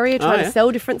our area trying yeah. to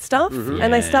sell different stuff,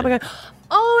 and they start by going,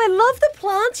 "Oh, I love the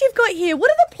plants you've got here.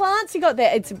 What are the plants you got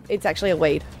there?" It's actually a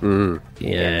weed.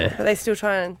 Yeah. But they still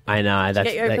try and I know.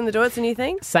 get you open the door. It's a new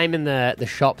thing. Same in the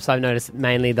shops. I've noticed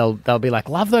mainly they'll be like,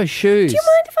 love those shoes. Do you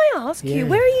mind if I ask Yeah. you,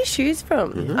 where are your shoes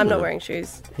from? I'm not wearing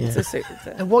shoes. It's a suit. It's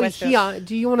a And while you're Westfield. here,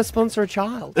 do you want to sponsor a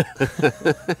child?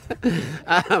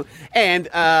 And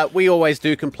we always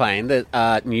do complain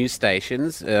that news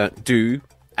stations do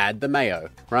add the mayo,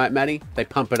 right, Maddie? They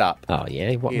pump it up. Oh,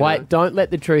 yeah. You Why, know? don't let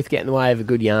the truth get in the way of a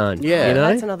good yarn. Yeah. You know?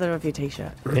 That's another of your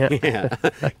t-shirt. Yeah. Yeah.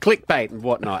 Clickbait and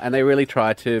whatnot. And they really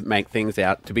try to make things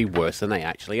out to be worse than they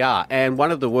actually are. And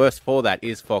one of the worst for that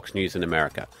is Fox News in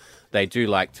America. They do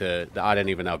like to, I don't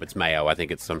even know if it's mayo. I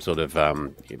think it's some sort of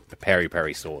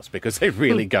peri-peri sauce because they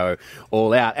really go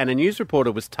all out. And a news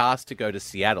reporter was tasked to go to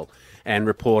Seattle and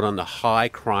report on the high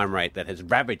crime rate that has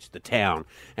ravaged the town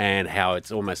and how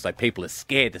it's almost like people are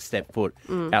scared to step foot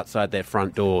outside their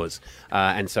front doors.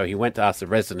 And so he went to ask the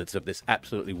residents of this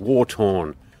absolutely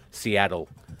war-torn Seattle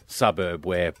suburb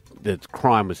where the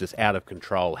crime was just out of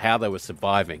control, how they were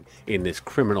surviving in this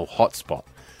criminal hotspot.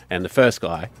 And the first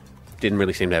guy didn't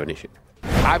really seem to have an issue.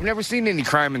 I've never seen any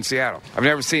crime in Seattle. I've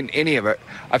never seen any of it.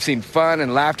 I've seen fun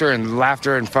and laughter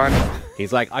and fun.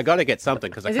 He's like, I got to get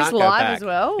something because I Is can't this go live back. as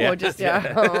well, or just He's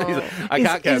like, I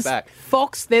can't go back.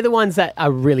 Fox, they're the ones that are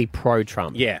really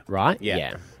pro-Trump. Yeah. Right?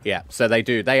 Yeah. Yeah, so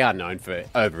they are known for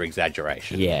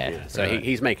over-exaggeration. Yeah, So right.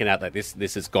 he's making out that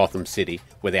this is Gotham City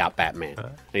without Batman.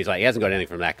 And he's like, he hasn't got anything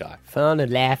from that guy. Fun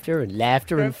and laughter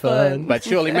and fun. But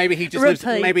surely maybe he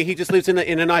just lives in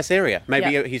a nice area.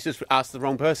 Maybe he's just asked the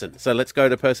wrong person. So let's go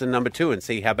to person number 2 and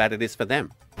see how bad it is for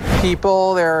them.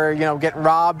 People, they're, getting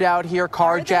robbed out here,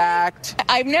 carjacked.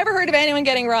 I've never heard of anyone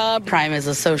getting robbed. Crime is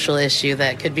a social issue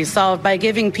that could be solved by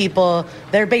giving people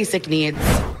their basic needs.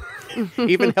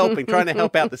 Even trying to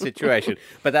help out the situation.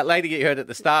 But that lady you heard at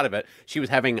the start of it, she was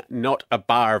having not a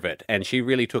bar of it. And she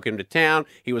really took him to town.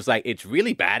 He was like, it's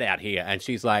really bad out here. And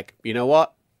she's like, you know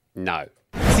what? No.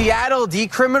 Seattle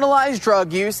decriminalized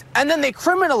drug use, and then they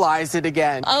criminalized it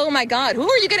again. Oh my God, who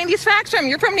are you getting these facts from?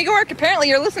 You're from New York. Apparently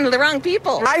you're listening to the wrong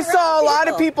people. I saw a lot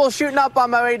of people shooting up on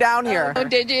my way down here. Oh,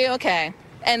 did you? Okay.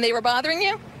 And they were bothering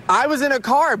you? I was in a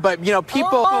car, but, people...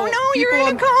 Oh, no, you're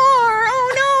in a car.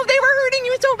 Oh, no, they were hurting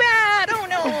you so bad. Oh,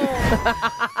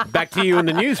 no. Back to you in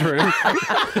the newsroom.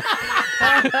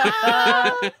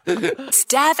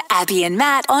 Stab Abby and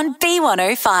Matt on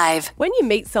B105. When you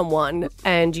meet someone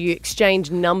and you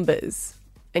exchange numbers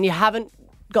and you haven't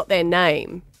got their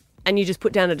name and you just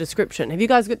put down a description. Have you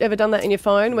guys ever done that in your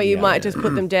phone where you might just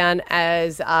put them down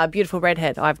as beautiful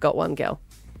redhead? I've got one girl.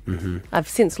 Mm-hmm. I've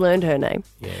since learned her name.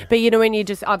 Yeah. But when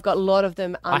I've got a lot of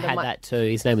them under I had my... that too.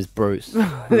 His name was Bruce.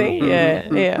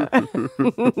 yeah.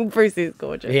 Bruce is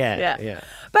gorgeous. Yeah.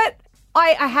 But I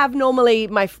have normally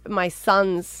my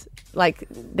son's, like,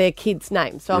 their kid's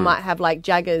name. So I might have, like,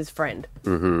 Jagger's friend.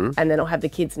 Mm-hmm. And then I'll have the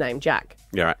kid's name, Jack.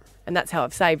 Yeah, right. And that's how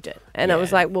I've saved it. And I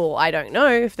was like, well, I don't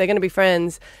know if they're going to be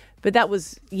friends. But that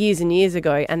was years and years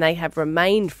ago, and they have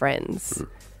remained friends.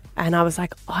 And I was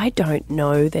like, I don't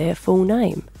know their full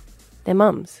name. Their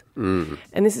mums. Mm.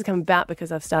 And this has come about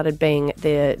because I've started being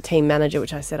their team manager,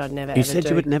 which I said I'd never You ever said do.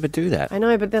 you would never do that. I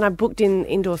know, but then I booked in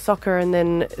indoor soccer and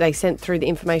then they sent through the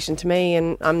information to me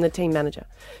and I'm the team manager.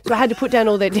 So I had to put down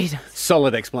all their details.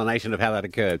 Solid explanation of how that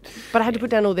occurred. But I had to put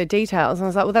down all their details. And I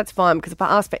was like, well, that's fine because if I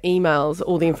ask for emails,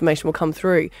 all the information will come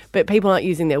through. But people aren't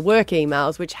using their work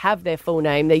emails, which have their full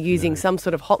name. They're using some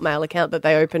sort of Hotmail account that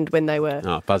they opened when they were...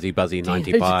 Oh, Buzzy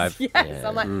 95. Yes.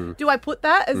 I'm like, do I put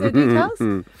that as their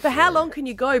details? But how long can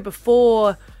you go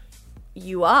before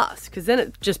you ask? Because then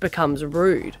it just becomes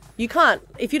rude. You can't,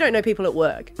 if you don't know people at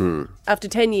work, after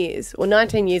 10 years or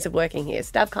 19 years of working here,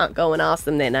 staff can't go and ask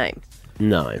them their name.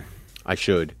 No. I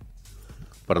should,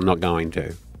 but I'm not going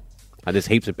to. There's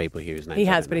heaps of people here whose names He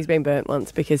has, but he's been burnt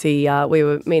once because we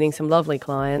were meeting some lovely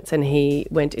clients and he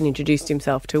went and introduced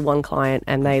himself to one client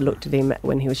and they looked at him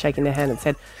when he was shaking their hand and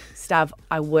said, Stav,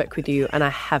 I work with you and I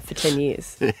have for 10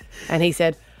 years. And he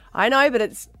said, I know, but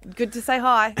it's good to say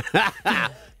hi.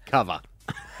 Cover.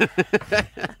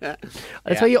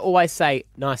 That's why you always say,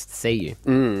 nice to see you.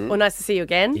 Well, nice to see you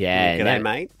again. Yeah. G'day,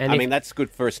 mate. And I mean, that's good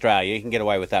for Australia. You can get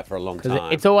away with that for a long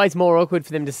time. It's always more awkward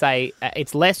for them to say,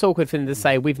 it's less awkward for them to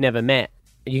say, we've never met.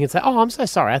 You can say, oh, I'm so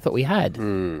sorry, I thought we had.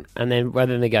 And then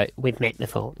rather than they go, we've met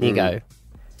before, you go,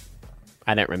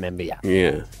 I don't remember you.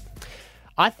 Yeah.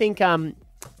 I think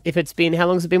if it's been, how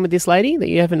long has it been with this lady that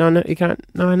you haven't known, you can't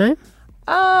know her name?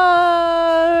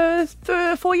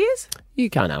 4 years? You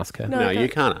can't ask her. No, you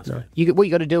can't ask her. What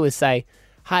you got to do is say,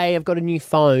 hey, I've got a new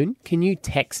phone. Can you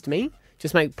text me?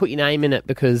 Just put your name in it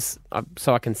because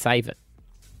so I can save it.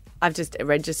 I've just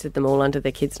registered them all under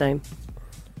their kid's name.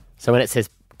 So when it says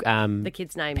The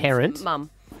kid's name parent, is Mum.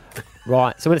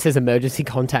 Right. So when it says emergency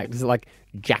contact, is it like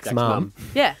Jack's mum?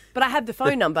 Yeah, but I have the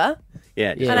phone number.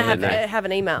 Yeah. And I have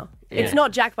an email. Yeah. It's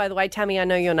not Jack, by the way. Tammy, I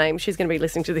know your name. She's going to be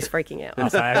listening to this freaking out. Oh,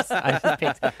 sorry, I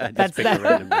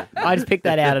just picked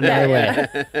that out of nowhere.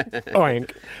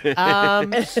 Oink.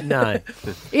 No.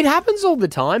 It happens all the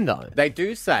time, though. They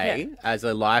do say, as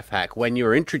a life hack, when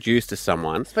you're introduced to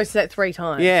someone... Supposed to say it 3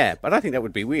 times. Yeah, but I think that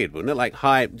would be weird, wouldn't it? Like,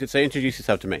 hi, so introduce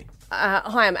yourself to me.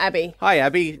 Hi, I'm Abby. Hi,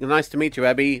 Abby. Nice to meet you,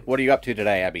 Abby. What are you up to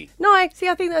today, Abby? No, see,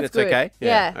 I think that's That's good. okay?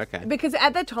 Yeah. Okay. Because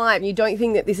at the time, you don't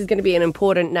think that this is going to be an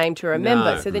important name to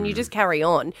remember, No. so then you just carry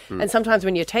on. And sometimes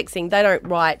when you're texting, they don't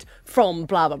write from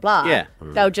blah, blah, blah. Yeah.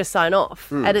 They'll just sign off.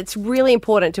 And it's really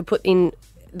important to put in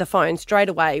the phone straight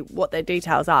away what their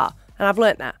details are. And I've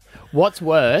learnt that. What's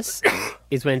worse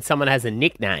is when someone has a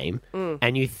nickname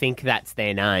and you think that's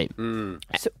their name.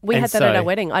 So we had that at our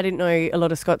wedding. I didn't know a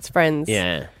lot of Scott's friends.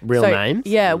 Yeah. Real names?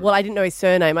 Yeah, well, I didn't know his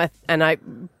surname, and I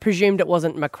presumed it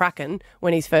wasn't McCracken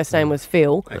when his first name was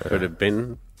Phil. It could have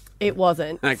been... It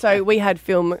wasn't. Okay. So we had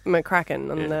Phil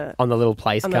McCracken On the little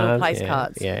place on cards. the little place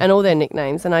cards Yeah. and all their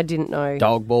nicknames, and I didn't know.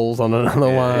 Dog balls on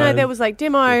another one. No, there was like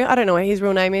Demo. I don't know what his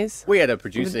real name is. We had a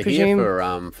producer would here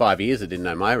presume- for 5 years that didn't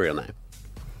know my real name.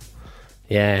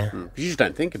 Yeah. You just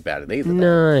don't think about it either.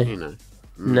 No. Though, you know.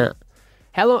 No.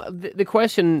 How long? The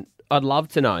question I'd love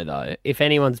to know, though, if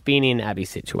anyone's been in Abby's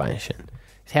situation,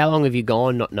 is how long have you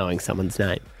gone not knowing someone's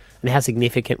name? And how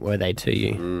significant were they to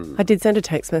you? I did send a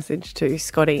text message to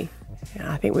Scotty.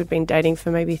 I think we'd been dating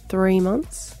for maybe 3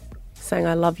 months, saying,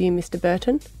 I love you, Mr.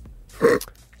 Burton.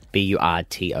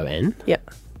 Burton?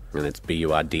 Yep. And it's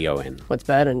Burdon. What's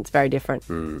Burton? It's very different.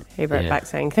 He wrote back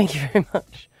saying, thank you very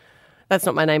much. That's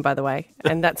not my name, by the way.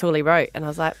 And that's all he wrote. And I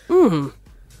was like,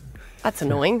 that's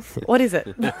annoying. What is it?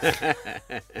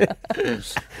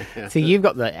 So you've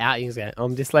got the out. You go,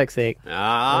 I'm dyslexic.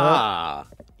 Ah.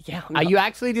 Yeah. Are you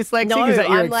actually dyslexic? No, Is that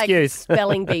your I'm excuse? like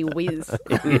spelling bee whiz.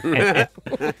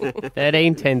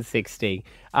 13 10 60.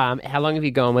 How long have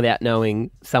you gone without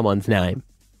knowing someone's name?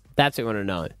 That's what I want to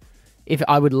know. If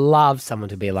I would love someone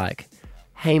to be like,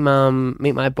 hey, Mum,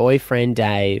 meet my boyfriend,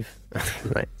 Dave.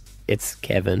 Like, it's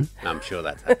Kevin. I'm sure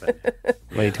that's happened.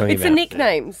 What are you talking It's about? the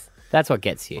nicknames. That's what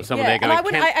gets you. Someone Yeah, there and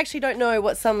going, I actually don't know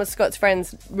what some of Scott's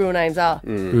friends' real names are.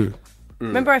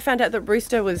 Remember I found out that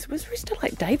Rooster was Rooster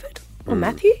like David or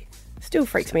Matthew? Still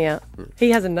freaks me out.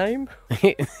 He has a name.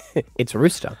 It's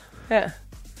Rooster. Yeah.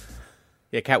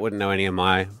 Yeah, Kat wouldn't know any of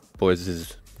my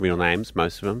boys' real names,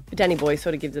 most of them. Danny Boy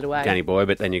sort of gives it away. Danny Boy,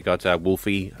 but then you got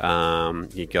Wolfie.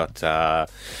 You got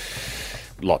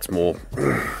lots more.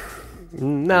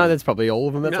 No, that's probably all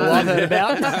of them. That's all I've heard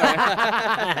about.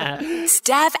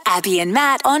 Stab Abby and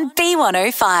Matt on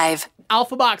B105.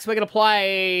 Alpha Bucks, we're going to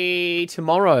play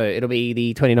tomorrow. It'll be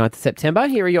the 29th of September.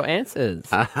 Here are your answers.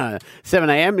 7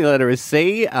 a.m, your letter is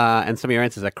C, and some of your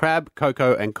answers are crab,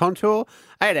 cocoa, and contour.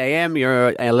 8 a.m,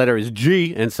 your letter is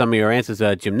G, and some of your answers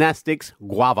are gymnastics,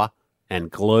 guava, and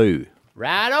glue.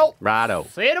 Righto. Righto.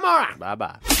 See you tomorrow.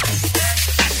 Bye-bye.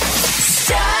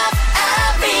 Stab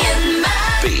Abby and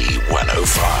Matt.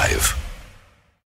 B105.